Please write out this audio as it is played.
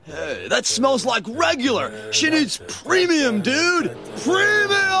Hey, that smells like regular. She needs premium, dude.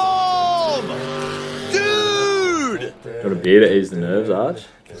 Premium! Dude! Got a beer to ease the nerves, Arch?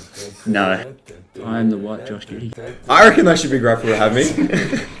 No, I am the white Josh Giddy. I reckon they should be grateful to have me.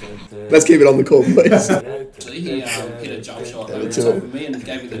 Let's keep it on the call, please. Actually, he hit a jump shot over the top of me and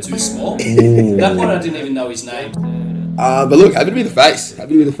gave me the too small. At that point, I didn't even know his name. But look, happy to be the face.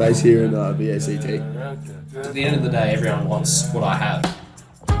 Happy to be the face here in VACT. At the end of the day, everyone wants what I have.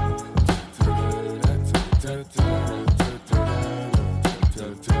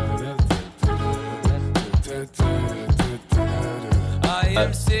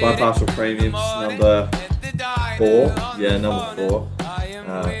 Bipartial premiums, number 4. Yeah, number 4.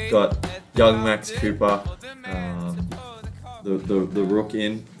 Got young Max Cooper, the rook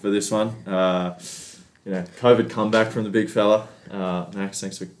in for this one. COVID comeback from the big fella. Max,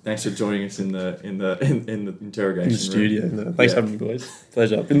 thanks for joining us in the interrogation in the studio. room. No, thanks for having me, boys.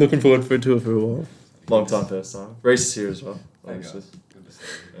 Pleasure. I've been looking forward to it for a while. Long time, first time. Reece is here as well, obviously. Good to see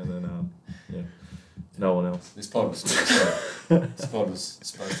you. And then no one else. This pod was supposed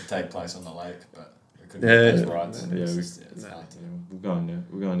to take place on the lake, but we couldn't get those rights. It's hard to. We're going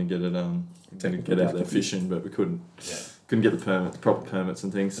to get it. To get out there fishing, but we couldn't get the proper permits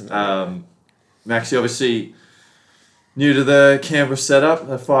and things. Maxie, obviously new to the Canberra setup,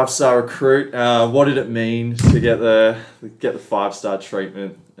 a 5-star recruit. What did it mean to get the 5-star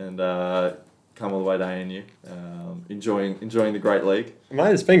treatment and come all the way to ANU? Enjoying the great league.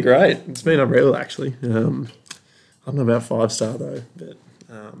 Mate, it's been great. It's been unreal, actually. I don't know about 5-star though, but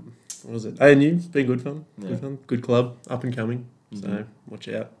what was it? ANU, it's been good fun. Yeah. Good fun. Good club, up and coming. Mm-hmm. So watch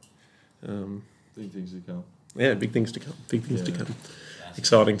out. Big things to come. Yeah, big things to come. Big things to come. That's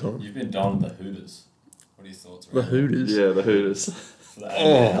Exciting time. You've been donning the Hooters. What are your thoughts The around Hooters. Yeah, the Hooters. For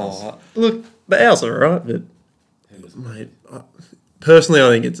the Owls? Look, the Owls are alright, but Hooters. mate, personally,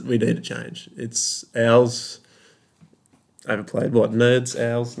 I think we need to change. It's Owls. Overplayed. What? Nerds?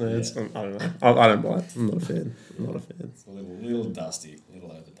 Owls? Nerds? Yeah. I don't know. I don't buy it. I'm not a fan. It's a little dusty, a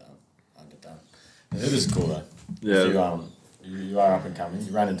little underdone. The Hooters is cool though. Yeah. You are up and coming.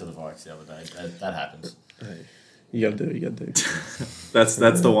 You ran into the Vikes the other day. That happens. Hey, you gotta do. That's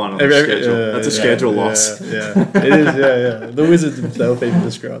the one on the schedule. That's a schedule loss. Yeah, it is. Yeah. The Wizards themselves even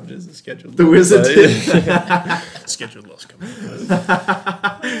described it as a schedule. The Wizards. Schedule loss coming.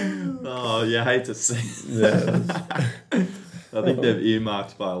 Oh, you hate to see. Yeah. I think they've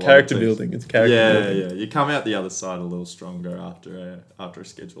earmarked by a lot. Character of things. building. It's character building. Yeah. You come out the other side a little stronger after a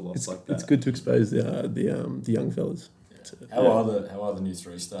schedule loss like that. It's good to expose the young fellas. How are the new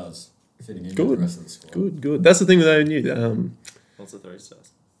 3 stars fitting in with the rest of the squad? Good. That's the thing with ANU. What's the 3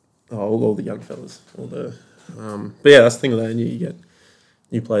 stars? All the young fellas. But yeah, that's the thing with ANU. You get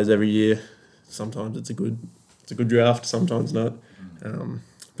new players every year. Sometimes it's a good draft. Sometimes not.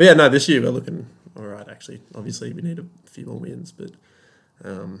 But yeah, no. This year we're looking all right. Actually, obviously we need a few more wins, but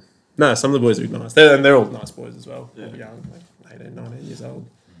no, some of the boys are nice. They're all nice boys as well. Yeah. All young, like 18, 19 years old.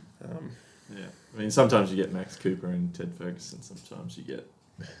 Yeah. I mean, sometimes you get Max Cooper and Ted Ferguson. Sometimes you get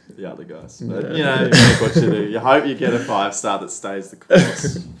the other guys. But, you make what you do. You hope you get a 5-star that stays the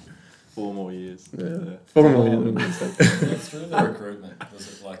course 4 more years. Yeah. But, 4 more years. Through the recruitment, was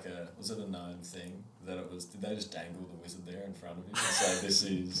it a known thing that it was? Did they just dangle the Wizard there in front of you and say this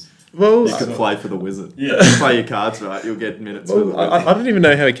is? Well, you could play for the Wizard. Yeah. You play your cards right, you'll get minutes. Well, I don't even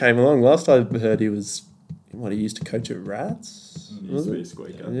know how he came along. Last I heard he used to coach at Rats. He used to be a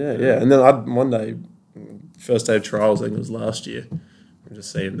squeaker. Yeah. And then one day, first day of trials, I think it was last year, I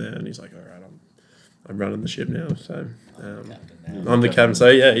just see him there and he's like, all right, I'm running the ship now. So I'm the captain. So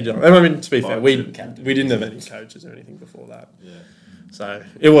yeah, I mean, to be fair, we didn't have any coaches or anything before that. Yeah. So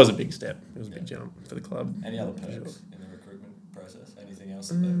it was a big step. It was a big jump for the club. Any other perks in the recruitment process? Anything else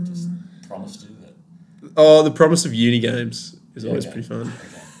that they've just promised you that? Oh, the promise of uni games is always pretty fun.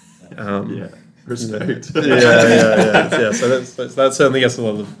 Okay. Yeah. Respect. Yeah. So that certainly gets a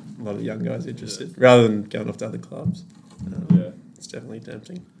lot of young guys interested, rather than going off to other clubs. It's definitely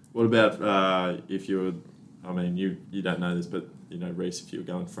tempting. What about if you were? I mean, you don't know this, but Reece, if you were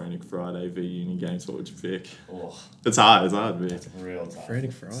going Frantic Friday v Uni Games, what would you pick? Oh, It's hard. Vic. it's real tough.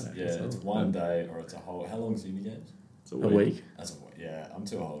 Frantic Friday. Yeah, it's one day or it's a whole. How long's Uni Games? It's A week. That's a week. Yeah, I'm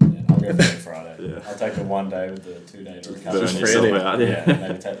too old, man. I'll go Frantic Friday. Yeah. I'll take the one day with the 2 day to recover. Burn yourself out. Yeah,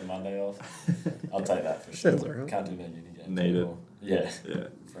 maybe take the Monday off. I'll take that for sure. Sounds alright. Can't do no Uni Games Need anymore. Yeah. Yeah.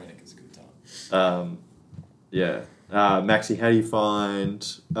 Frantic is a good time. Maxie, how do you find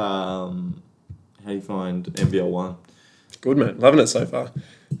NBL 1? Good, man. Loving it so far.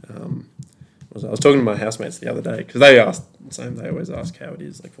 I was talking to my housemates the other day because they always ask how it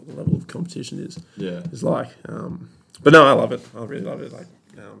is, like what the level of competition is Yeah. like. But no, I love it. I really love it. Like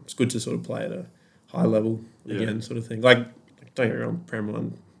it's good to sort of play at a high level again, sort of thing. Like, don't get me wrong, Prem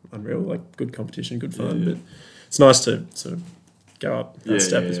 1, unreal, like good competition, good fun, but it's nice to sort of go up that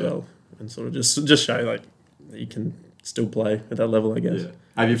step as well and sort of just show like that you can still play at that level, I guess. Yeah.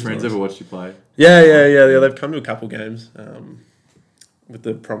 Have your friends ever watched you play? Yeah. They've come to a couple games with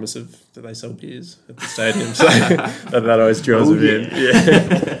the promise of that they sell beers at the stadium, so that always draws them in.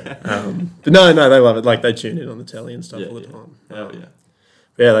 Yeah. But no, they love it. Like they tune in on the telly and stuff all the time.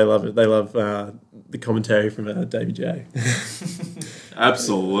 Yeah, they love it. They love the commentary from Davey J.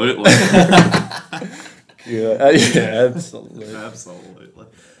 Absolutely. Absolutely.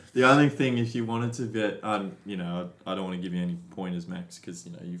 The only thing, if you wanted to get, I don't want to give you any pointers, Max, because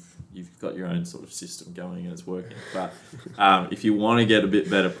you've got your own sort of system going and it's working. But if you want to get a bit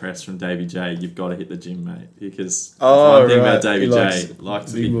better press from Davey J, you've got to hit the gym, mate. Because one thing about Davey J,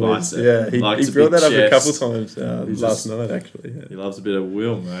 likes a big bicep. Yeah, he brought that up a couple times last night, actually. Yeah. He loves a bit of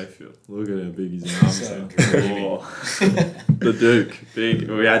will, mate. Look at how big his arms are. The Duke, big.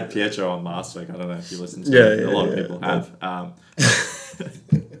 We had Pietro on last week. I don't know if you listened to it. A lot of people have.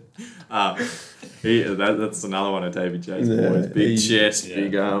 That's another one of Davey J's boys. Big chest,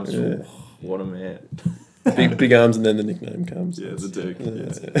 big arms. Yeah. What a man. big arms, and then the nickname comes. Yeah, the Duke.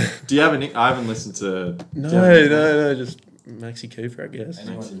 Do you have a nick? I haven't listened to. No, just Maxi Cooper, I guess.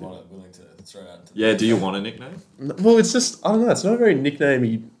 Anyone you want it, willing to throw out. Yeah, do you want a nickname? Well, it's just, I don't know, it's not a very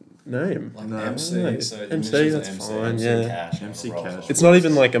nicknamey name. Like MC, so MC, that's fine, Cash, MC Cash. It's not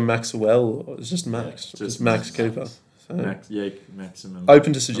even like a Maxwell, it's just Max. Just Max Cooper. Maximum.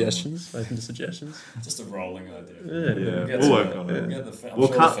 Open to suggestions. Just a rolling idea. Yeah. We'll work on it. The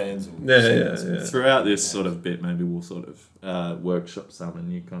fans will. Throughout this sort of bit, maybe we'll sort of workshop some,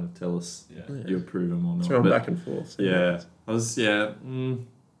 and you kind of tell us you approve them or not. Throw them back and forth.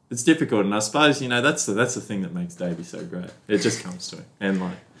 It's difficult, and I suppose that's the thing that makes Davey so great. It just comes to him, and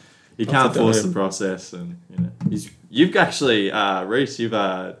like he can't force the process, and you've actually Reece, you've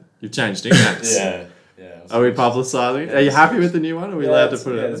changed nicknames. Yeah. Are we publicising? Are you happy with the new one? Are we allowed to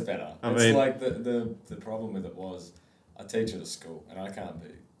put it? Yeah, it's better. It's like the problem with it was I teach at a school and I can't be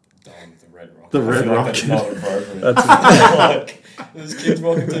Don the Red Rock. The Red Rock. That's not appropriate. Like there's kids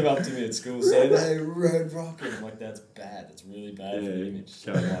walking up to me at school saying, "Hey, Red Rock," and I'm like, "That's bad. It's really bad for the image."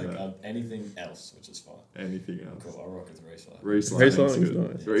 So anything else, which is fine. Anything else? Cool. I'll rock with Reece. Reece Lightning's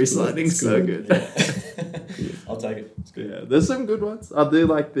good. Nice. Reece Lightning's so good. Yeah. I'll take it. It's good. Yeah, there's some good ones. I do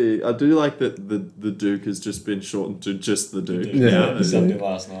like that the Duke has just been shortened to just the Duke. Yeah, something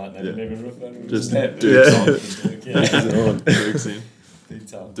last night. They didn't even refer to just Duke's on. Duke's in. Big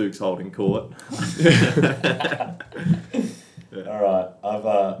time. Duke's holding court. All right, I'm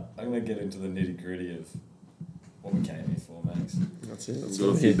going to get into the nitty gritty of what we came here for, Max. That's it. We've got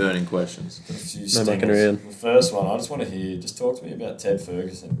a few burning questions. A few No mucking around. The first one, I just want to hear. Just talk to me about Ted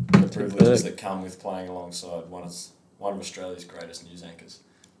Ferguson. The privileges that come with playing alongside one of Australia's greatest news anchors.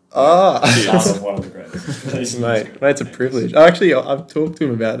 Son of one of the greatest. Mate, it's a privilege. Actually, I've talked to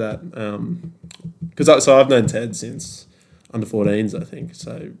him about that because I've known Ted since under 14s, I think.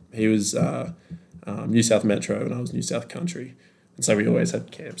 So he was New South Metro and I was New South Country, and so we always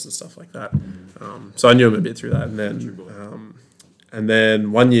had camps and stuff like that. So I knew him a bit through that, and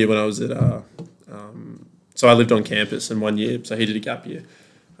then one year when I was at so I lived on campus, and one year so he did a gap year,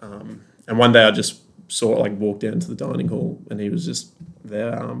 and one day I just walked down to the dining hall, and he was just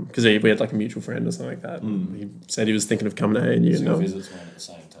there because we had like a mutual friend or something like that. He said he was thinking of coming to ANU. So visits went at the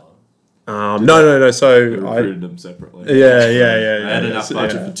same time. No. So we recruited them separately. Yeah. They had enough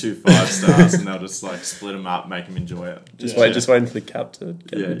budget for 2 5-stars, and they'll just like split them up, make them enjoy it. Just waiting for the cap to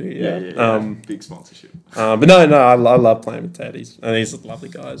get big sponsorship. But no, I love playing with Ted. He's a lovely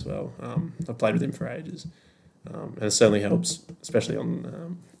guy as well. I've played with him for ages, and it certainly helps, especially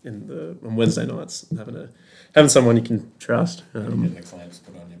on Wednesday nights, having someone you can trust. Getting the clamps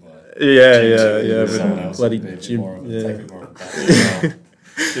put on you by someone else. Bloody gym.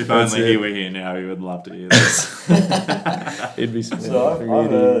 If only he were here now, he would love to hear this. It'd be smart. So I've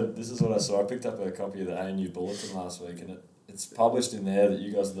heard, this is what I saw. I picked up a copy of the ANU Bulletin last week, and it's published in there that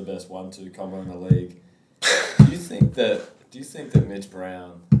you guys are the best 1-2 combo in the league. Do you think that Mitch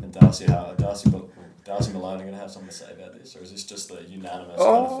Brown and Darcy Malone are going to have something to say about this, or is this just a unanimous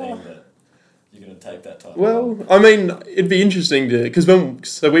kind of thing that you're going to take that title? Well, I mean, it'd be interesting because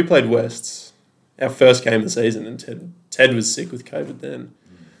we played Wests, our first game of the season, and Ted was sick with COVID then.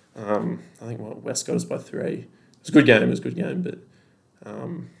 I think West got us by 3. It was a good game, but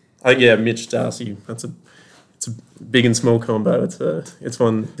I think Mitch Darcy. It's a big and small combo. It's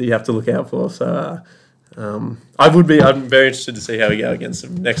one that you have to look out for. So I'm very interested to see how we go against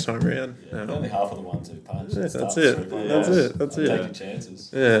them next time around. Only half of the 1-2 punch. Yeah, It starts that's it. quickly. That's it. Take your chances.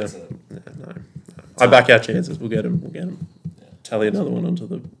 Yeah. That's it. No. I back our chances. We'll get them. Yeah. Tally another one onto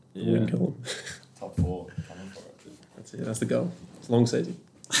the win column. Top 4 coming for it. That's it. That's the goal. It's a long season.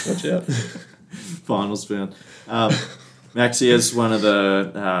 Watch out. Finals bound. Maxi, as one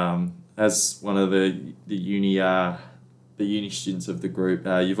of the uni students of the group,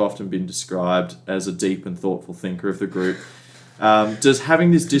 you've often been described as a deep and thoughtful thinker of the group. Does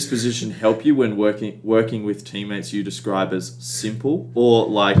having this disposition help you when working with teammates you describe as simple, or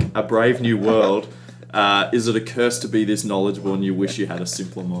like a brave new world? Is it a curse to be this knowledgeable and you wish you had a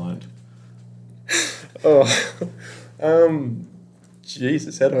simpler mind?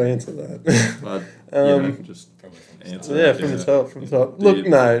 Jesus, how do I answer that? Just answer. Yeah, from the top. Look,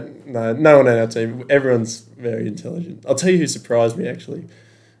 no one on our team. Everyone's very intelligent. I'll tell you who surprised me, actually,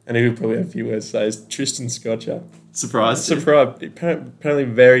 and who probably have a few words to say, is Tristan Scotcher. Surprised? Apparently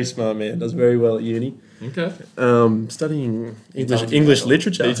very smart man. Does very well at uni. Okay. Studying English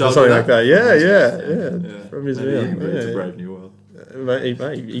literature or told something you like that. Yeah. From his mouth. It's a brave new world.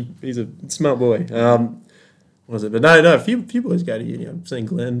 He's a smart boy. What was it? But no. A few boys go to uni. I've seen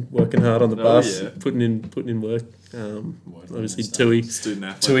Glen working hard on the bus, putting in work. Obviously, Tui. Student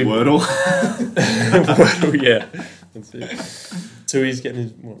athlete. Wordle. Wordle, yeah. That's it. Tui's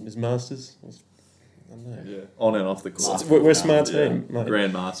getting his masters. I don't know. Yeah. On and off the court. We're a smart team, mate.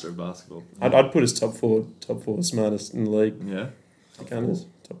 Grand master of basketball. I'd put us top four smartest in the league. Yeah. Gunners,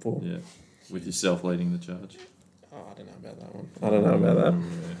 top 4. Yeah. With yourself leading the charge. Oh, I don't know about that one. I don't know about that.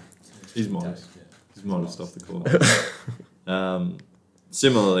 Yeah. He's modest. He's modest off the court.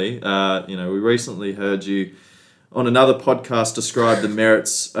 Similarly, we recently heard you on another podcast describe the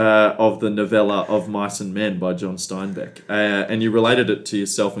merits of the novella Of Mice and Men by John Steinbeck, and you related it to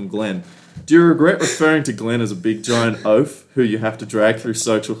yourself and Glen. Do you regret referring to Glen as a big giant oaf who you have to drag through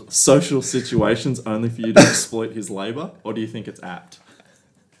social situations only for you to exploit his labour, or do you think it's apt?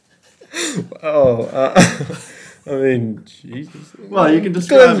 I mean, Jesus. Well, you can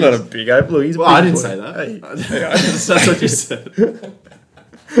describe Glen's not a big oaf. Look, he's a big I didn't boy. say that. Hey. That's what you said.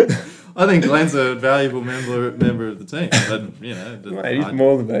 I think Glen's a valuable member of the team. But, Mate, he's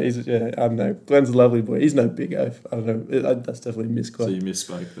more than that. I don't know. Glen's a lovely boy. He's no big oaf. I don't know. That's definitely a misquote. So you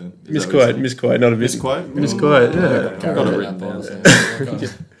misspoke then? Misquote, not a misquote? Misquote, yeah. Got it written down.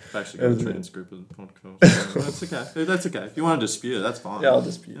 I've actually got a transcript of the podcast. That's okay. That's okay. If you want to dispute it, that's fine. Yeah, I'll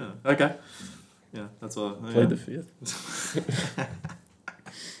dispute. Yeah. Okay. Yeah, that's all. Plead the fifth.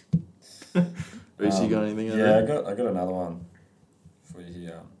 Reece, you got anything? Yeah, I got another one for you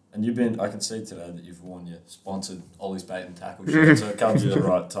here. And I can see today that you've worn your sponsored Ollie's Bait and Tackle shirt, so it comes at the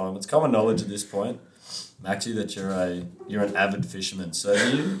right time. It's common knowledge at this point, Maxie, that you're an avid fisherman. So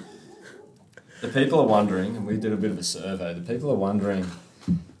the people are wondering, and we did a bit of a survey. The people are wondering,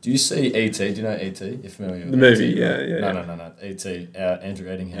 do you see E.T.? Do you know E.T.? You're familiar with the movie? E.T., Yeah. No. E.T. Andrew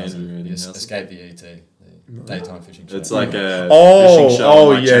Eddinghausen. Escape the E.T. The daytime fishing show. It's like a fishing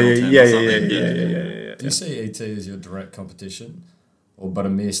show. Yeah. Do you see E.T. as your direct competition, but a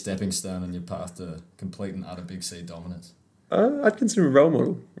mere stepping stone on your path to complete and utter big sea dominance? I'd consider him a role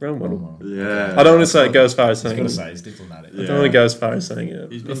model. Yeah. I don't want to go as far as saying. I was going to say he's diplomatic. I don't want to go as far as saying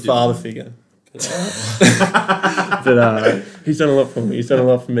a father figure. But he's done a lot for me. He's done a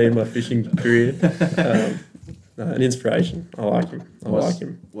lot for me in my fishing career. An inspiration. I like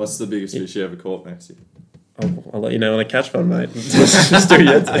him. What's the biggest fish you ever caught, Maxie? I'll let you know when I catch one, mate. Still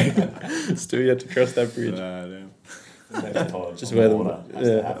yet to cross that bridge. Damn. Just where the water.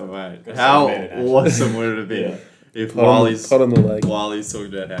 Mate, how awesome would it be if while he's talking about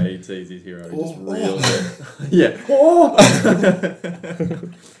how E.T.'s his hero, he just reels it. Yeah.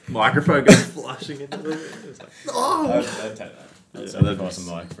 Microphone goes flushing into the room. It's like, I'd take that. That's a price of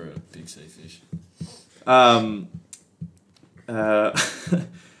mic for a big sea fish.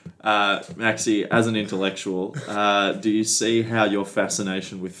 Maxie, as an intellectual, do you see how your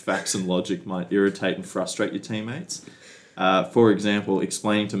fascination with facts and logic might irritate and frustrate your teammates? For example,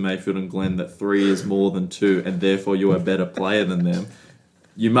 explaining to Mayfield and Glen that 3 is more than 2 and therefore you're a better player than them.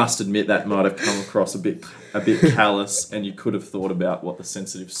 You must admit that might have come across a bit callous, and you could have thought about what the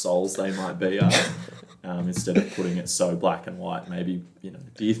sensitive souls they might be instead of putting it so black and white. Maybe,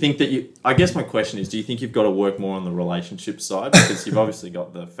 do you think that I guess my question is, do you think you've got to work more on the relationship side, because you've obviously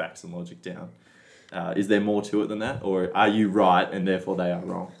got the facts and logic down? Is there more to it than that, or are you right and therefore they are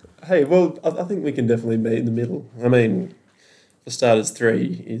wrong? Hey, well, I think we can definitely meet in the middle. I mean, for starters,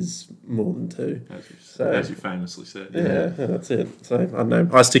 3 is more than 2. As you famously said. Yeah, that's it. So, I don't know.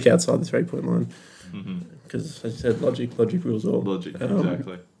 I stick outside the 3-point line. Because, as I said, logic rules all. Logic,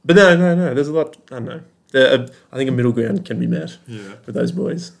 exactly. But no. There's a lot, I don't know. I think a middle ground can be met Yeah. with those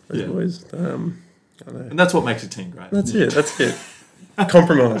boys. Yeah. I don't know. And that's what makes a team great. That's it.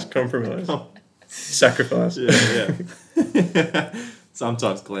 Compromise. Sacrifice. Yeah.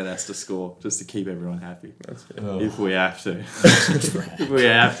 Sometimes Glen has to score just to keep everyone happy. That's it. Oh. If we have to. If we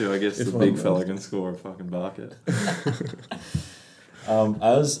have to, I guess If the one big does. fella can score a fucking bucket.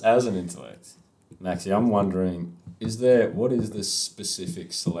 As an intellect, Maxi, I'm wondering, what is the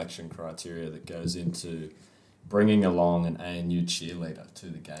specific selection criteria that goes into bringing along an ANU cheerleader to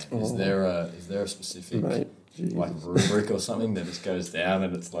the game? Is there a specific Mate, Jesus. like rubric or something that just goes down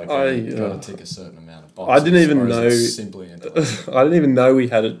and it's like you've got to tick a certain amount of I boxes? didn't even or is it know- simply intellect? I didn't even know we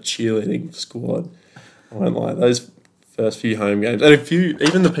had a cheerleading squad. I won't lie. Those first few home games, and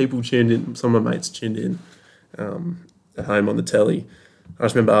even the people tuned in. Some of my mates tuned in at home on the telly. I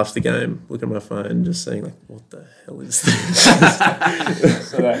just remember after the game, looking at my phone, and just saying like, "What the hell is this?"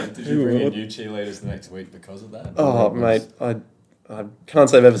 Did you bring in new cheerleaders the next week because of that? Oh, mate, I can't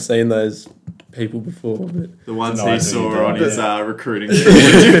say I've ever seen those people before, but The ones No, he I do, saw don't on I? his recruiting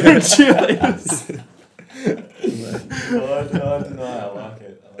cheerleaders. I deny. I like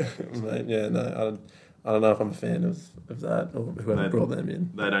it. mate, yeah, no, I don't know if I'm a fan of that or whoever brought them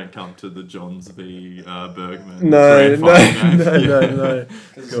in. They don't come to the Johns v Bergman. No, grand no, final game. no.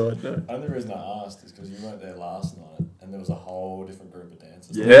 God, no. Only reason I asked is because you weren't there last night, and there was a whole different group of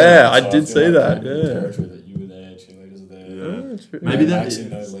dancers. Yeah, I did feel see like that, I'm in yeah. territory that you were there, cheerleaders are there. Yeah. True. Maybe that Maxi, is.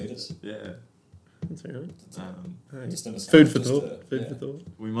 no leaders. Yeah. That's all right. Hey, Just an Food for just thought. to- Food for thought.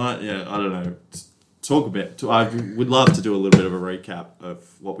 We might, I don't know. Talk a bit. I would love to do a little bit of a recap of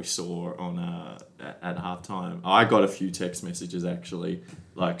what we saw on at halftime. I got a few text messages actually,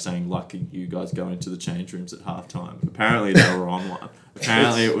 like saying lucky you guys go into the change rooms at halftime. Apparently they were on one.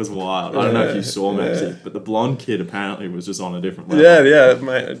 Apparently it was wild. I don't know if you saw Maxi, but the blonde kid apparently was just on a different level. Yeah,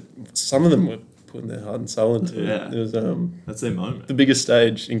 mate. Some of them were putting their heart and soul into Yeah. it. It was That's their moment. the biggest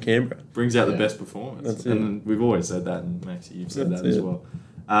stage in Canberra. Brings out the Yeah. best performance. That's it. And we've always said that, and Maxi, you've said That's that as it. well.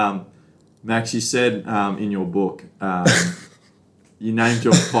 Max, you said in your book, you named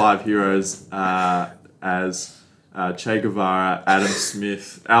your 5 heroes as Che Guevara, Adam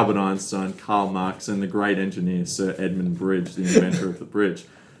Smith, Albert Einstein, Karl Marx, and the great engineer Sir Edmund Bridge, the inventor of the bridge.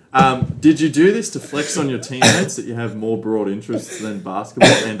 Did you do this to flex on your teammates that you have more broad interests than basketball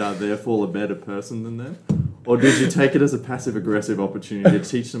and are therefore a better person than them? Or did you take it as a passive-aggressive opportunity to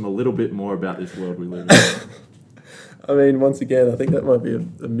teach them a little bit more about this world we live in? I mean, once again, I think that might be a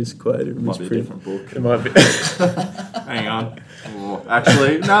misquote or a It might be a misprint. different book. It might be. Hang on. Oh,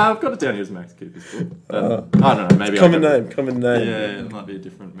 actually, no, I've got it down here as Max Cooper's book. I don't know, maybe common I'll name. Yeah, it might be a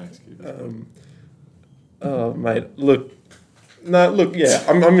different Max Cooper's book. Oh, mate, look. Yeah,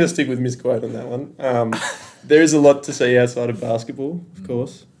 I'm going to stick with misquote on that one. There is a lot to see outside of basketball, of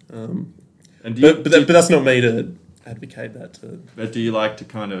course. And do you, But that's not me to advocate that to. but do you like to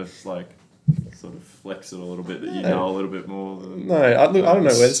kind of like sort of flex it a little bit that you know a little bit more than No, I don't know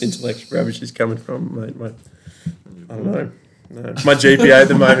where this intellectual rubbish is coming from, mate. I don't know. No. My GPA at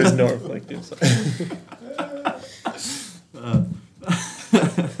the moment is not reflective. So.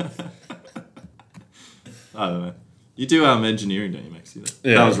 I don't know. You do engineering, don't you, Max?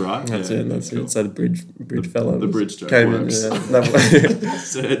 Yeah, That was right. That's Yeah, it. That's cool. it. So the bridge fellow. the was- bridge joke came works. in. Yeah,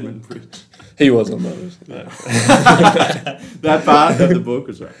 Sir Edmund Bridge. he was on those. No. That part of the book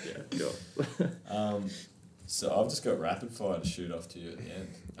was right. Yeah, cool. So I've just got rapid fire to shoot off to you at the end.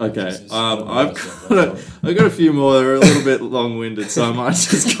 Okay, This is I've one of I've got a few more. They're a little bit long-winded, so I might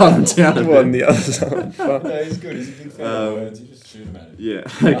just cut them down a One bit. the other side. Fuck. No, he's good. He's a big fan of words. You just shoot him at him. Yeah.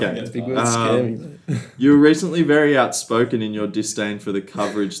 Nothing Okay. gets Big past. words scare me, mate. You were recently very outspoken in your disdain for the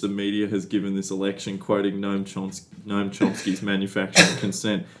coverage the media has given this election, quoting Noam Chomsky's manufacturing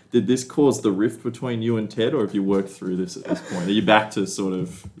consent. Did this cause the rift between you and Ted, or have you worked through this at this point? Are you back to sort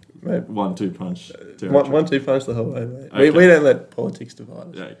of Mate, 1-2 punch territory? 1-2 punch the whole way, mate. Okay. We don't let politics divide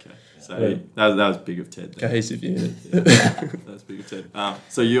us. Yeah, okay. So Yeah. that was big of Ted. Then. Cohesive unit. That was big of Ted.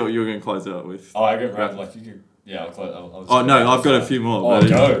 So you're going to close out with... Oh, I get rapid. Like you could. Yeah, I'll close. I'll Oh no, I've got a few more. Oh, but-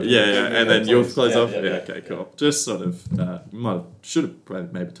 go. Yeah, and then you'll Please. close Yeah, off. yeah, Yeah, yeah. okay, cool. Just sort of, should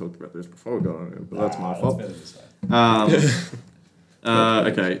have maybe talked about this before we got on it, but that's my fault. Better to say.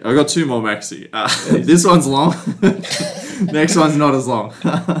 Okay, I've got 2 more, Maxi. This one's long. Next one's not as long.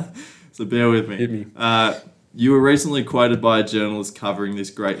 So bear with me. Hit me. You were recently quoted by a journalist covering this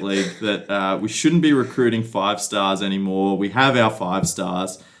great league that we shouldn't be recruiting 5 stars anymore. We have our 5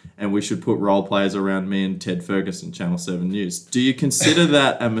 stars, and we should put role players around me and Ted Ferguson, Channel 7 News. Do you consider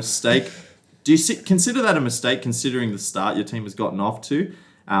that a mistake? Consider that a mistake, considering the start your team has gotten off to,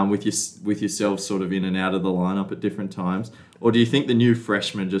 with yourselves sort of in and out of the lineup at different times, or do you think the new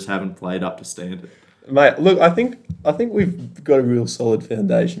freshmen just haven't played up to standard? Mate, look, I think we've got a real solid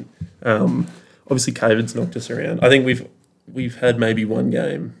foundation. Obviously, COVID's knocked us around. I think we've had maybe one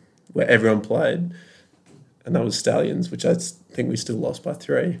game where everyone played, and that was Stallions, which I think we still lost by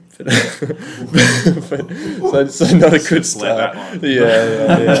 3. So not a good start.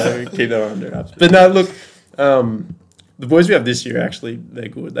 Yeah. Keep that one under wraps. But no, look, the boys we have this year actually they're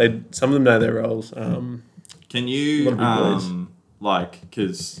good. Some of them know their roles. Can you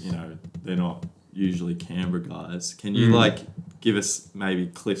because they're not usually Canberra guys. Can you give us maybe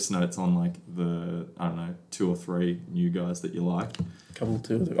Cliff's notes on the 2 or 3 new guys that you like? Couple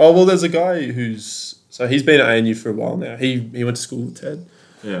 2 or 3. Oh well, there's a guy he's been at ANU for a while now. He went to school with Ted.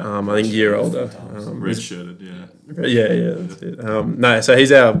 Yeah. I think a year older. Red-shirted, yeah. Yeah, that's it. So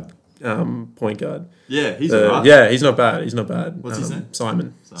he's our point guard. Yeah, he's alright. Yeah, he's not bad. What's his name?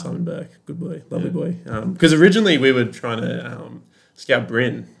 Simon Burke. Good boy. Lovely boy. Because originally we were trying to scout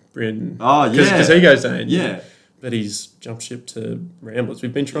Bryn. Oh, yeah. Because he goes to ANU. Yeah. But he's jumped ship to Ramblers.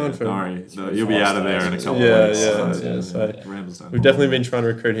 We've been trying for... You'll be out of there in a couple of weeks. Yeah. So we've definitely been trying to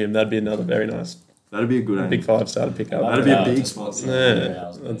recruit him. That'd be another very nice... That'd be a good big 5-star to pick up. That'd be a big spot.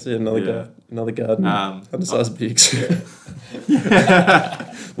 Yeah, that's it. Another garden. Undersized pigs.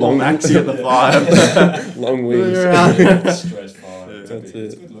 Long Maxi at the 5. Long wings. Stretch 5. That's it.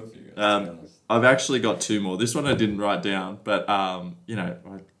 It's good look for you guys. I've actually got 2 more. This one I didn't write down, but I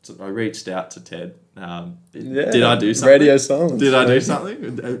reached out to Ted. Did I do something? Radio silence. Did I do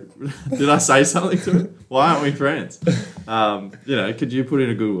something? Did I say something to him? Why aren't we friends? Could you put in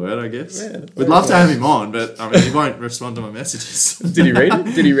a good word, I guess? Yeah, we'd love to have him on, but he won't respond to my messages. Did he read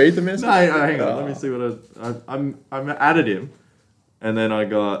it? Did he read the message? No, hang on. Let me see what I added him, and then I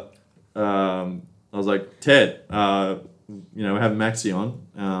got. I was like, Ted, we have Maxi on.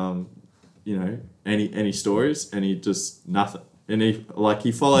 Any stories? And he just nothing. And he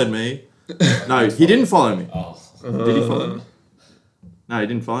followed me. No, he didn't follow me. Oh. Did he follow me? No, he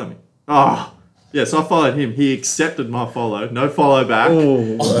didn't follow me. Oh, yeah. So I followed him. He accepted my follow. No follow back.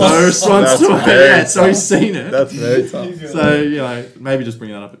 No response to it. Yeah, so he's seen it. That's very tough. So maybe just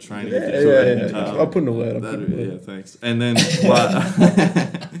bring that up at training. Yeah. I'll put in a word. Yeah, thanks. And then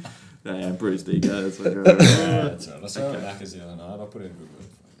bruised ego. It's like, That's right. I saw it at Macca's the other night. I'll put in a good word.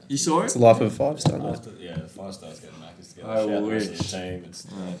 You saw it? It's the life of a 5-star. The 5 stars getting Macca's together. I Shout out to wish. the team. It's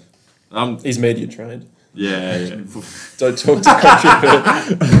He's media trained. Yeah. Don't talk to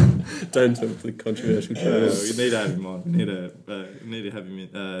Don't talk to controversial terms. We need to have him on. We need to have him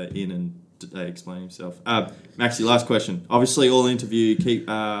in and explain himself. Maxi, last question. Obviously, all interview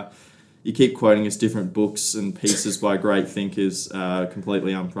you keep quoting us different books and pieces by great thinkers,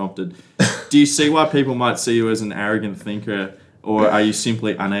 completely unprompted. Do you see why people might see you as an arrogant thinker? Or are you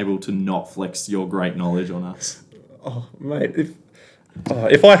simply unable to not flex your great knowledge on us? Oh, mate, if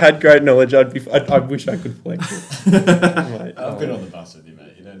I had great knowledge, I wish I could flex it. Mate, I've been on the bus with you,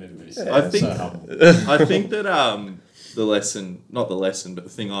 mate. You don't need to be so humble. I think that the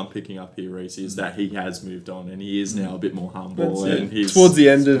thing I'm picking up here, Reese, is that he has moved on and he is now a bit more humble. And he's towards the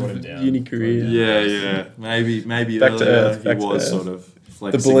end of uni career. Yeah. Maybe back to earth. He was sort of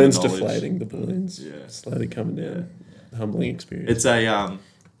flexing the balloon's the knowledge. deflating. The balloon's slowly coming down. Humbling experience.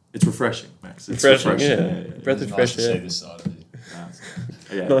 It's refreshing, Max. It's refreshing. Breath of fresh Nice to see air. this side of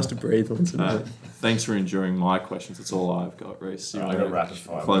you. Nice to breathe once in a while. Thanks for enduring my questions. That's all I've got, Reese. I got rapid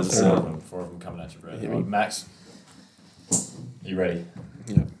fire. Close us Four out. of them coming at you, Brad. All right, Max, you ready?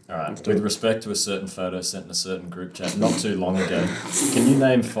 Yeah. All right. With respect to a certain photo sent in a certain group chat not too long ago, can you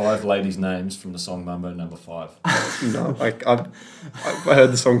name 5 ladies' names from the song Mambo Number 5? No, I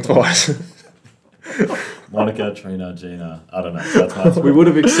heard the song twice. Monica, Trina, Gina. I don't know. That's my We would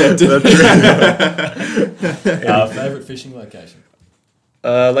have accepted. Favourite fishing location?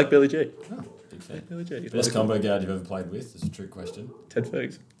 Like Billy G. Oh, big fan. Billy G. Best combo guard you've ever played with? Is a trick question. Ted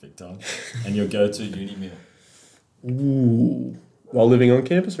Ferguson. Big time. And your go-to uni meal? Ooh. While living on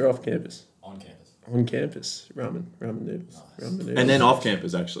campus or off campus? On campus. On campus. Ramen noodles. Nice. Ramen noodles. And then off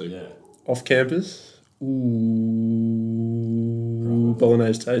campus, actually. Yeah. Off campus? Ooh.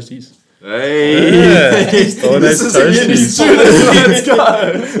 Bolognese toasties. Hey! Bolognese toasties. Let's go!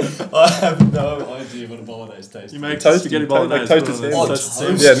 I have no idea what a bolognese tastes. You make Toasty, spaghetti like bolognese. toasted Oh,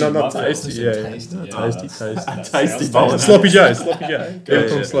 sandwich. toasty. Yeah, not My tasty. fault. Yeah, Tasty. no, Yeah, tasty. Tasty bolognese. Sloppy Joe. Sloppy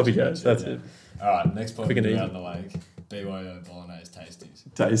Joe. Yeah. That's it. All right, next point Quick and out easy. in the lake. BYO bolognese tasties.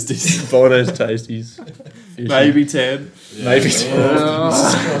 Tasty. Bolognese toasties. Fishy. Maybe 10. Maybe. Oh,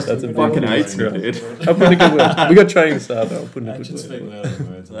 That's a big Fucking one. hates me, dude. I'll put in a good word. We got training to start though. I'll put in a good Actions speak word. louder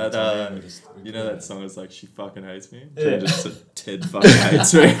than words. You know that song is like, she fucking hates me? Yeah. Just Ted fucking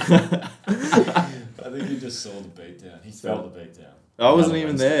hates me. I think you just just saw the beatdown. He felt the beatdown. I wasn't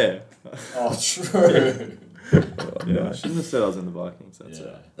even there. Oh, true. Yeah, I shouldn't have said I was in the Vikings. That's Yeah.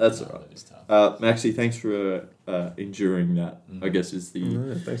 all right. That's No, all right. that is tough. Maxie, thanks for enduring that. I guess is the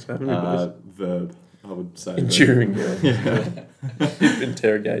Yeah, thanks for having me, boys. verb. I would say Enduring, Yeah.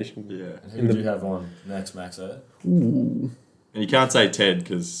 interrogation. Yeah. And who did you have on next, Maxo? Ooh. And you can't say Ted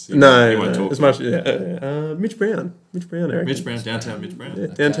because No, he won't talk. as much. Mitch Brown. Mitch Brown, I reckon. Mitch Brown, downtown Mitch Brown. Yeah,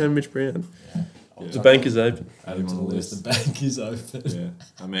 downtown Mitch Brown. Yeah. The bank is open. Add him to the list. The bank is open. Yeah,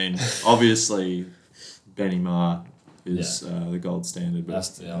 I mean, obviously, Benny Marr is the gold standard, but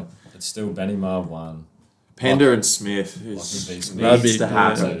It's still Benny Marr 1. Pender and Smith Lucky V. needs Smith. to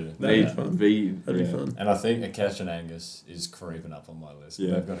happen. That'd be fun. That'd be fun. And I think Akash and Angus is creeping up on my list.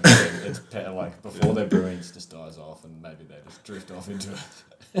 Yeah. They've got to it's like before their brilliance just dies off and maybe they just drift off into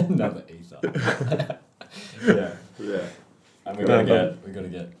another ether. Yeah. Yeah. And we got to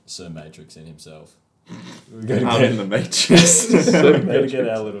get Sir Matrix in himself. We're going I'm in the Matrix. to get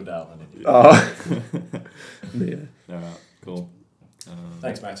our little darling in here. Oh. Yeah. All right, cool.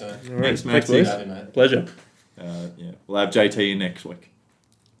 Thanks, Maxo. All right. Thanks, Thanks, Maxie. boys. Mate. Pleasure. Yeah, we'll have JT in next week.